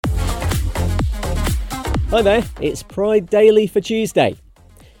Hi there, it's Pride Daily for Tuesday.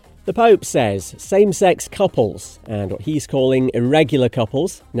 The Pope says same-sex couples and what he's calling irregular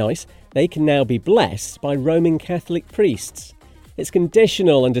couples, nice, they can now be blessed by Roman Catholic priests. It's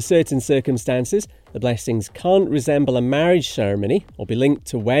conditional under certain circumstances. The blessings can't resemble a marriage ceremony or be linked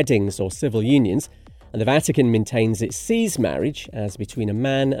to weddings or civil unions, and the Vatican maintains it sees marriage as between a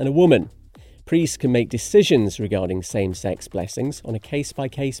man and a woman. Priests can make decisions regarding same-sex blessings on a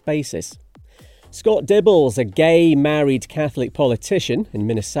case-by-case basis. Scott Dibbles, a gay married Catholic politician in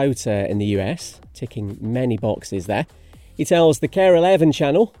Minnesota in the US, ticking many boxes there. He tells the Care 11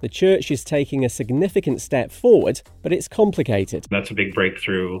 channel the church is taking a significant step forward, but it's complicated. That's a big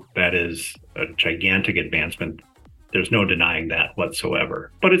breakthrough. That is a gigantic advancement. There's no denying that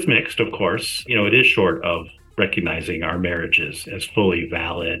whatsoever. But it's mixed, of course. It is short of recognizing our marriages as fully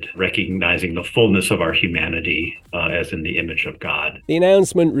valid, recognizing the fullness of our humanity as in the image of God. The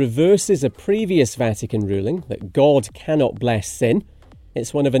announcement reverses a previous Vatican ruling that God cannot bless sin.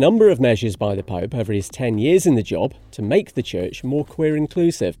 It's one of a number of measures by the Pope over his 10 years in the job to make the church more queer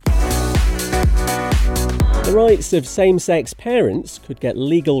inclusive. The rights of same-sex parents could get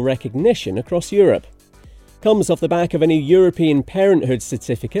legal recognition across Europe. Comes off the back of a new European Parenthood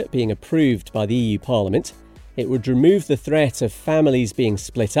Certificate being approved by the EU Parliament. It would remove the threat of families being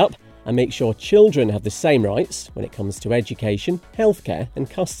split up and make sure children have the same rights when it comes to education, healthcare and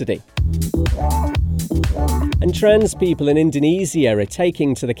custody. And trans people in Indonesia are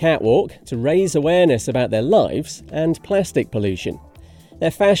taking to the catwalk to raise awareness about their lives and plastic pollution. Their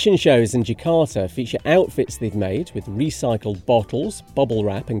fashion shows in Jakarta feature outfits they've made with recycled bottles, bubble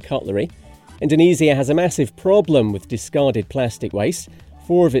wrap and cutlery. Indonesia has a massive problem with discarded plastic waste.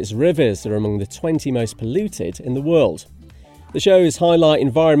 4 of its rivers are among the 20 most polluted in the world. The shows highlight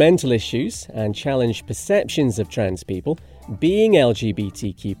environmental issues and challenge perceptions of trans people. Being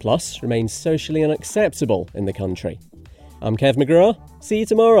LGBTQ+ remains socially unacceptable in the country. I'm Kev McGrath. See you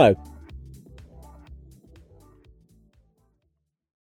tomorrow.